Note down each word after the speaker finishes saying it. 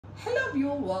Hello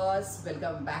viewers,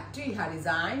 welcome back to Iha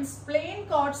Designs. Plain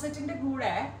cord set in the good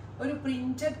ഒരു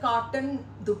printed cotton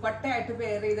ദുപ്പട്ടയായിട്ട്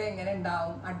wear ചെയ്താൽ എങ്ങനെ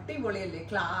ഉണ്ടാവും? അടിപൊളിയല്ലേ,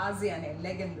 ക്ലാസി ആണ്,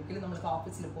 എലഗന്റ് ലുക്കിൽ നമുക്ക്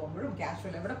ഓഫീസിൽ പോകുമ്പോഴും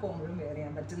കാഷ്വൽ എവിടെ പോകുമ്പോഴും വെയർ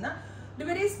ചെയ്യാൻ പറ്റുന്ന ഒരു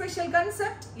വെരി സ്പെഷ്യൽ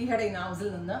കൺസെപ്റ്റ് ഈഹയുടെ ഹൗസിൽ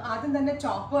നിന്ന്. ആദ്യം തന്നെ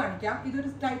ടോപ്പ് കാണിക്കാം.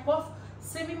 ഇതൊരു ടൈപ്പ് ഓഫ്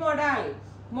സെമി മോഡൽ,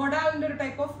 മോഡാലിന്റെ ഒരു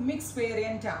ടൈപ്പ് ഓഫ് മിക്സ്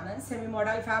വേരിയന്റ് ആണ്. സെമി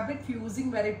മോഡൽ ഫാബ്രിക്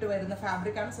ഫ്യൂസിങ് വരെ ഇട്ട് വരുന്ന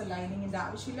ഫാബ്രിക് ആണ്. സോ ലൈനിങ്ങിന്റെ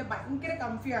ആവശ്യമില്ല, ഭയങ്കര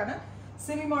കംഫിയാണ്.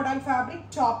 Semi model fabric,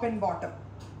 top and bottom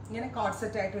ഇങ്ങനെ കോഡ്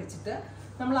സെറ്റ് ആയിട്ട് വെച്ചിട്ട്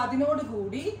നമ്മൾ അതിനോട്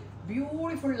കൂടി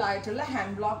ബ്യൂട്ടിഫുൾ ആയിട്ടുള്ള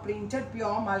hand block printed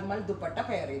pure malmal dupatta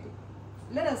pair ചെയ്തു.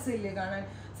 നല്ല രസമില്ലേ കാണാൻ?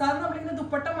 സാധാരണ നമ്മളിങ്ങനെ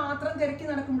ദുപ്പട്ട മാത്രം തിരക്കി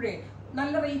നടക്കുമ്പോഴേ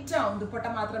നല്ല റേറ്റ് ആവും ദുപ്പട്ട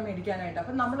മാത്രം മേടിക്കാനായിട്ട്.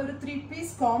 അപ്പൊ നമ്മളൊരു 3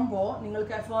 പീസ് കോംബോ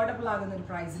നിങ്ങൾക്ക് അഫോർഡബിൾ ആകുന്ന ഒരു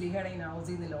പ്രൈസിൽ ഈഹയുടെ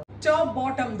ഹൗസിൽ നിന്നല്ലോ. Top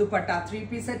bottom dupatta 3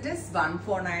 piece set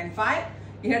 1495.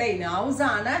 ഈഹയുടെ house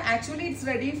ആണ്. Actually it's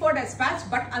ready for dispatch,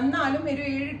 but എന്നാലും ഒരു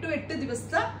 7 to 8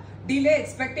 ദിവസത്തെ ഡിലേ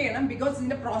എക്സ്പെക്ട് ചെയ്യണം. ബിക്കോസ്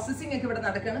ഇതിന്റെ പ്രോസസ്സിംഗ് ഒക്കെ ഇവിടെ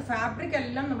നടക്കുകയാണ്. ഫാബ്രിക്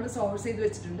എല്ലാം നമ്മൾ സോഴ്സ് ചെയ്ത്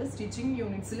വെച്ചിട്ടുണ്ട്. സ്റ്റിച്ചിങ്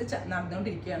യൂണിറ്റ്സിൽ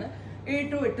നടന്നുകൊണ്ടിരിക്കുകയാണ്. 7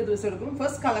 to 8 ദിവസം എടുക്കും.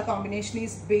 First colour combination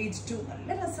is beige 2.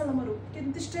 നല്ല രസമുള്ള മറു.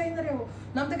 എന്ത് ഇഷ്ടമായെന്നറിയാമോ?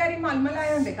 ഒന്നാമത്തെ കാര്യം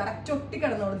മൽമലായോണ്ടേ കറക്റ്റ് ഒട്ടി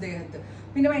കിടന്നോളും ദേഹത്ത്.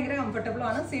 പിന്നെ ഭയങ്കര കംഫർട്ടബിൾ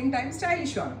ആണ്, സെയിം ടൈം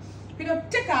സ്റ്റൈലിഷും ആണ്. പിന്നെ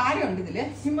ഒറ്റ കാര്യമുണ്ട് ഇതില്,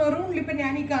 ഈ മെറൂണിൽ ഇപ്പൊ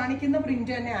ഞാൻ ഈ കാണിക്കുന്ന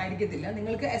പ്രിന്റ് തന്നെ ആയിരിക്കത്തില്ല.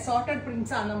 നിങ്ങൾക്ക് അസോർട്ടഡ്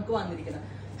പ്രിന്റ്സ് ആണ് നമുക്ക് വന്നിരിക്കുന്നത്.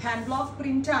 ഹാൻഡ് ബ്ലോക്ക്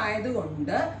പ്രിന്റ്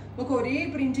ആയതുകൊണ്ട് നമുക്ക് ഒരേ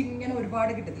പ്രിന്റ് ഇങ്ങനെ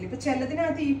ഒരുപാട് കിട്ടത്തില്ല. ഇപ്പൊ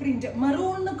ചിലതിനകത്ത് ഈ പ്രിന്റ്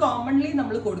മെറൂണിന് കോമൺലി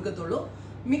നമ്മൾ കൊടുക്കത്തുള്ളൂ.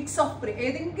 മിക്സ് ഓഫ്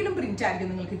ഏതെങ്കിലും പ്രിന്റ് ആയിരിക്കും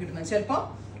നിങ്ങൾക്ക് കിട്ടുന്നത് ചിലപ്പോ.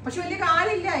 പക്ഷെ വലിയ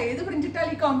കാര്യമില്ല, ഏത് പ്രിന്റ്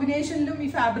ഇട്ടാലും ഈ കോമ്പിനേഷനിലും ഈ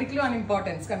ഫാബ്രിക്കിലും ആണ്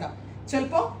ഇമ്പോർട്ടൻസ്. കണ്ടോ,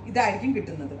 ചിലപ്പോ ഇതായിരിക്കും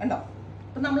കിട്ടുന്നത്. കണ്ടോ,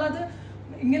 അപ്പൊ നമ്മളത്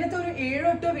ഇങ്ങനത്തെ ഒരു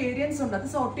 7-8 വേരിയൻസ് ഉണ്ട്. അത്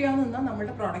സോർട്ട് ചെയ്യാന്ന് നിന്നാൽ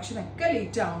നമ്മുടെ പ്രൊഡക്ഷൻ ഒക്കെ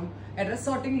ലേറ്റ് ആവും, അഡ്രസ്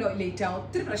സോർട്ടിങ് ലേറ്റ് ആവും,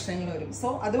 ഒത്തിരി പ്രശ്നങ്ങൾ വരും. സോ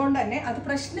അതുകൊണ്ട് തന്നെ അത്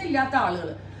പ്രശ്നമില്ലാത്ത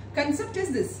ആളുകൾ, concept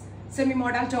is this semi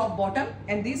model top bottom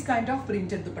and these kind of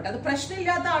printed dupatta. അത്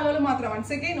പ്രശ്നമില്ലാത്ത ആളുകൾ മാത്രം,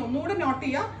 വൺസ് അഗൈൻ ഒന്നുകൂടെ നോട്ട്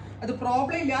ചെയ്യുക, അത്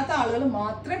പ്രോബ്ലം ഇല്ലാത്ത ആളുകൾ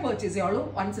മാത്രമേ പർച്ചേസ് ചെയ്യുള്ളൂ.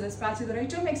 വൺസ് ഡെസ്പാച്ച് ചെയ്ത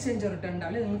ഏറ്റവും എക്സ്ചേഞ്ച് റിട്ടേൺ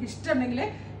ഉണ്ടാവില്ല. നിങ്ങൾക്ക് ഇഷ്ടമുണ്ടെങ്കിൽ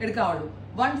എടുക്കാവുള്ളൂ.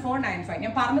 1495.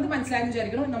 ഞാൻ പറഞ്ഞത് മനസ്സിലായെന്ന്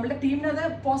വിചാരിക്കണം. നമ്മുടെ ടീമിന് അത്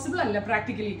പോസിബിൾ അല്ല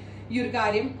പ്രാക്ടിക്കലി ഈ ഒരു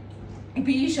കാര്യം.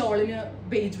 ഇപ്പൊ ഈ ഷോളിന്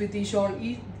ബേജ് വിത്ത് ഈ ഷോൾ,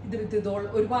 ഈ ഇത് വിത്ത് ഇതോൾ,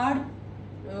 ഒരുപാട്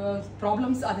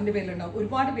പ്രോബ്ലംസ് അതിന്റെ പേരിലുണ്ടാവും.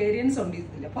 ഒരുപാട് വേരിയൻസ് ഉണ്ട്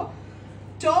ഇതിൽ. അപ്പോൾ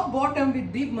top bottom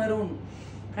with deep maroon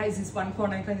price is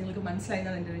 1495. നിങ്ങൾക്ക് മനസ്സിലായി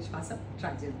എന്നാണ് എന്റെ വിശ്വാസം.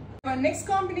 ട്രൈ ചെയ്തു. Next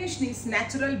combination is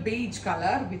natural beige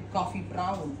colour with coffee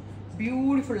brown.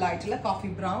 Beautiful ആയിട്ടുള്ള coffee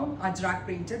brown Ajrak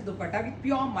printed dupatta വിത്ത്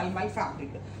pure malmal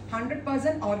fabric.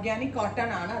 100% organic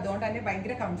cotton ആണ്. അതുകൊണ്ട് തന്നെ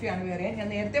ഭയങ്കര കംഫിയാണ് വെയർ ചെയ്യാൻ. ഞാൻ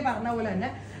നേരത്തെ പറഞ്ഞ പോലെ തന്നെ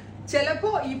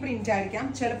ചിലപ്പോൾ ഈ പ്രിന്റ് ആയിരിക്കാം,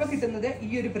 ചിലപ്പോൾ കിട്ടുന്നത്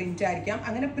ഈ ഒരു പ്രിന്റ് ആയിരിക്കാം.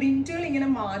 അങ്ങനെ പ്രിന്റുകൾ ഇങ്ങനെ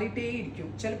മാറിയിട്ടേ ഇരിക്കും.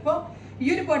 ചിലപ്പോൾ ഈ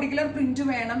ഒരു പെർട്ടിക്കുലർ പ്രിന്റ്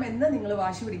വേണം എന്ന് നിങ്ങൾ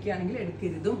വാശി പിടിക്കുകയാണെങ്കിൽ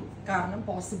എടുക്കരുതും. കാരണം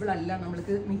പോസിബിൾ അല്ല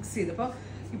നമ്മൾക്ക് മിക്സ് ചെയ്ത്.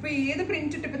 ഇപ്പൊ ഏത്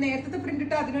പ്രിന്റ് ഇട്ട്, ഇപ്പൊ നേരത്തെ പ്രിന്റ്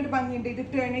ഇട്ട് അതിനൊരു ഭംഗിയുണ്ട്,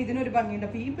 ഇതിട്ട് വേണേൽ ഇതിനൊരു ഭംഗിയുണ്ട്.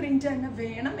 അപ്പൊ ഈ പ്രിന്റ് തന്നെ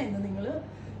വേണം എന്ന് നിങ്ങൾ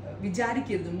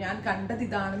വിചാരിക്കരുതും. ഞാൻ കണ്ടത്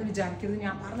ഇതാണെന്ന് വിചാരിക്കരുത്.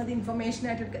 ഞാൻ പറഞ്ഞത് ഇൻഫർമേഷൻ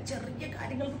ആയിട്ട് എടുക്കുക. ചെറിയ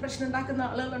കാര്യങ്ങൾക്ക് പ്രശ്നം ഉണ്ടാക്കുന്ന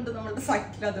ആളുകളുണ്ട് നമ്മളുടെ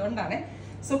സൈറ്റിൽ. അതുകൊണ്ടാണ്.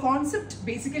 സോ കോൺസെപ്റ്റ്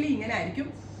ബേസിക്കലി ഇങ്ങനെ ആയിരിക്കും.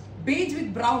 ബേജ്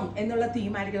വിത്ത് ബ്രൗൺ എന്നുള്ള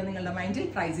തീം ആയിരിക്കും നിങ്ങളുടെ മൈൻഡിൽ.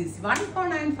 Price is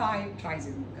 1495. ട്രൈ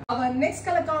ചെയ്ത് നോക്കുക. അവർ next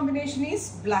colour combination is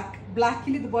black.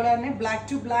 ബ്ലാക്കിൽ ഇതുപോലെ തന്നെ black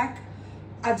to black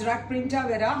Ajrak print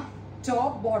വരാം.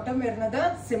 ടോപ്പ് ബോട്ടം വരുന്നത്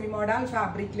സെമി മോഡൽ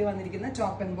ഫാബ്രിക്കിൽ വന്നിരിക്കുന്ന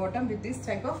top and bottom with this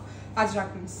type of Ajrak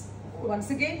prints.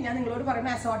 Once again ഞാൻ നിങ്ങളോട്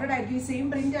പറയുന്ന അസോർട്ടഡ് ആയിരിക്കും, സെയിം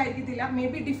പ്രിന്റ് ആയിരിക്കത്തില്ല. മേ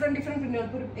ബി ഡിഫറെന്റ്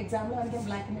പ്രിന്റുകൾക്ക് ഒരു എക്സാമ്പിൾ കാണിക്കാൻ.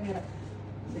 ബ്ലാക്കിന് വരാം,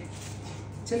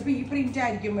 ചിലപ്പോൾ ഈ പ്രിന്റ്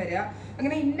ആയിരിക്കും വരിക.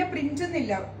 അങ്ങനെ ഇന്ന പ്രിന്റ്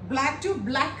എന്നില്ല. ബ്ലാക്ക് ടു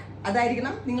ബ്ലാക്ക്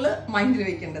അതായിരിക്കണം നിങ്ങൾ മൈൻഡിൽ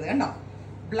വെക്കേണ്ടത്. കണ്ടോ,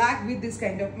 black with this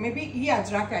kind of, may be ഈ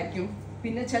അജ്രാക് ആയിരിക്കും.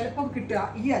 പിന്നെ ചിലപ്പോൾ കിട്ടുക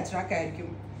ഈ അജ്രാക് ആയിരിക്കും.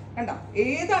 കണ്ടോ,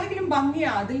 ഏതാണെങ്കിലും ഭംഗിയാ,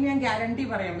 അതിൽ ഞാൻ ഗ്യാരണ്ടി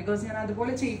പറയാം. ബിക്കോസ് ഞാൻ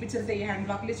അതുപോലെ ചെയ്യിപ്പിച്ചെടുത്ത, ഈ ഹാൻഡ്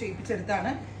ബ്ലോക്കിൽ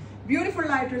ചെയ്യിപ്പിച്ചെടുത്താണ്. ബ്യൂട്ടിഫുൾ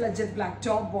ആയിട്ടുള്ള jet black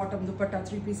top bottom dupatta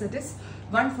 3 piece set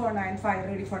 1495.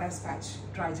 Ready for dispatch.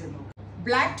 Try ചെയ്ത് നോക്കാം.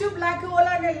 ബ്ലാക്ക് ടു ബ്ലാക്ക് പോലെ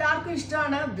തന്നെ എല്ലാവർക്കും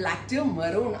ഇഷ്ടമാണ് ബ്ലാക്ക് ടു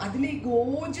മെറൂൺ. അതിൽ ഈ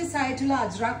ഗോർജിയസ് ആയിട്ടുള്ള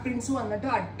അജ്രാക് പ്രിന്റ്സ് വന്നിട്ട്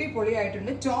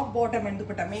അടിപൊളിയായിട്ടുണ്ട്. Top bottom and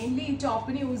dupatta. Mainly ഈ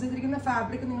ടോപ്പിന് യൂസ് ചെയ്തിരിക്കുന്ന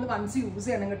ഫാബ്രിക് നിങ്ങൾ വൺസ് യൂസ്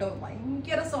ചെയ്യണം കേട്ടോ.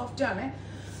 ഭയങ്കര സോഫ്റ്റ് ആണ്.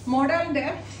 മോഡലിന്റെ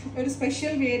ഒരു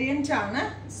സ്പെഷ്യൽ വേരിയന്റ് ആണ്.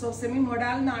 സോ സെമി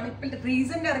മോഡൽ എന്നാണ് ഇപ്പൊ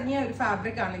റീസെന്റ് ഇറങ്ങിയ ഒരു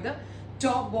ഫാബ്രിക് ആണിത്.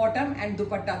 Top bottom and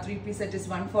dupatta 3 piece set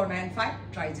 1495.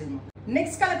 Try ചെയ്തു.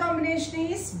 Next colour combination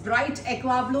is bright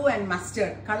aqua blue and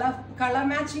mustard. Colour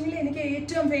മാച്ചിങ്ങിൽ എനിക്ക്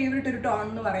ഏറ്റവും ഫേവറേറ്റ് ഒരു ടോൺ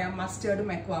എന്ന് പറയാം മസ്റ്റേർഡും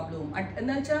എക്വാ ബ്ലൂവും.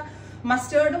 എന്ന് വെച്ചാൽ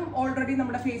മസ്റ്റേർഡും ഓൾറെഡി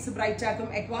നമ്മുടെ ഫേസ് ബ്രൈറ്റ് ആക്കും,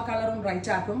 എക്വാ കളറും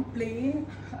ബ്രൈറ്റ് ആക്കും. പ്ലെയിൻ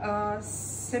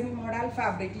സെമി മോഡൽ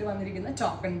ഫാബ്രിക്കിൽ വന്നിരിക്കുന്ന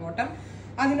ടോപ്പ് ആൻഡ് ബോട്ടം,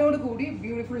 അതിനോട് കൂടി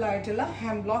ബ്യൂട്ടിഫുൾ ആയിട്ടുള്ള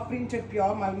hand block printed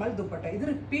pure malmal dupatta. ഇത്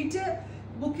റിപ്പീറ്റ്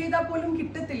ബുക്ക് ചെയ്താൽ പോലും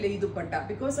കിട്ടത്തില്ല ഈ ദുപ്പട്ട.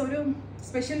 ബിക്കോസ് ഒരു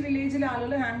സ്പെഷ്യൽ വില്ലേജിലെ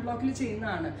ആളുകൾ ഹാൻഡ് ബ്ലോക്കിൽ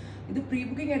ചെയ്യുന്നതാണ്. ഇത് പ്രീ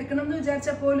ബുക്കിംഗ് എടുക്കണം എന്ന്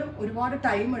വിചാരിച്ചാൽ പോലും ഒരുപാട്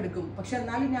ടൈം എടുക്കും. പക്ഷെ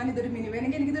എന്നാലും ഞാൻ ഇതൊരു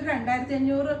വേണമെങ്കിൽ എനിക്കിതൊരു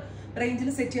 2500 റേഞ്ചിൽ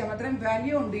സെറ്റ് ചെയ്യാം. അത്രയും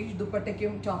വാല്യൂ ഉണ്ട് ഈ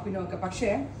ദുപ്പട്ടയ്ക്കും ടോപ്പിനും ഒക്കെ.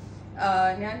 പക്ഷേ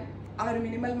ഞാൻ ആ ഒരു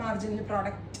മിനിമൽ മാർജിനിൽ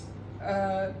പ്രോഡക്റ്റ്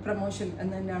പ്രൊമോഷൻ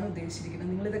എന്ന് തന്നെയാണ് ഉദ്ദേശിച്ചിരിക്കുന്നത്.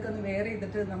 നിങ്ങളിതൊക്കെ ഒന്ന് വെയർ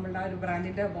ചെയ്തിട്ട് നമ്മളുടെ ആ ഒരു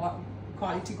ബ്രാൻഡിൻ്റെ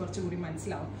ക്വാളിറ്റി കുറച്ചുകൂടി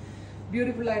മനസ്സിലാവും.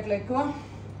 ബ്യൂട്ടിഫുൾ ആയിട്ടുള്ള aqua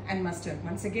and mustard.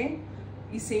 Once again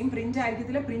ഈ സെയിം പ്രിന്റ്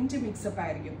ആയിരിക്കത്തില്ല, പ്രിന്റ് മിക്സപ്പ്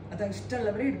ആയിരിക്കും. അത്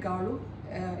ഇഷ്ടമുള്ളവരെ എടുക്കാവുള്ളൂ,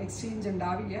 എക്സ്ചേഞ്ച്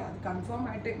ഉണ്ടാവില്ല. അത് കൺഫേം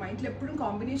ആയിട്ട് മൈൻഡിൽ എപ്പോഴും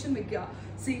കോമ്പിനേഷൻ വെക്കുക.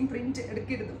 സെയിം പ്രിന്റ്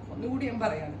എടുക്കരുത്, ഒന്നുകൂടി ഞാൻ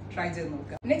പറയാണ്, ട്രൈ ചെയ്ത്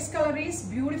നോക്കുക. Next colour is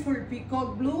beautiful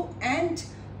peacock blue and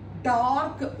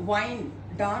dark wine,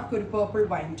 dark ഒരു പേർപ്പിൾ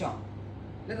വൈൻ ടോൺ.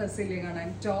 രസയില്ലേ കാണാൻ.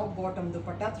 ടോപ്പ് ബോട്ടം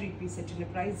ദുപ്പട്ട 3-piece സെറ്റിന്റെ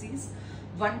പ്രൈസ് ഈസ്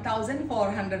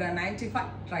 1495.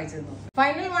 ട്രൈ ചെയ്ത് നോക്കുക.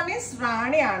 Final one is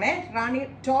റാണിയാണ്. Rani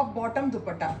top bottom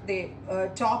dupatta.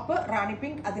 Top Rani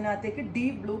pink, അതിനകത്തേക്ക്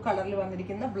ഡീപ് ബ്ലൂ കളറിൽ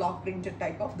വന്നിരിക്കുന്ന block printed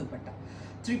type of dupatta.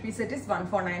 3-piece set is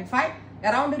 1495.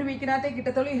 Around ഒരു വീക്കിനകത്തേക്ക്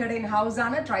കിട്ടത്തുള്ളൂ. ഹെഡ് ഇൻ ഹൗസ്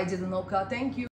ആണ്. ട്രൈ ചെയ്ത് നോക്കുക. Thank you.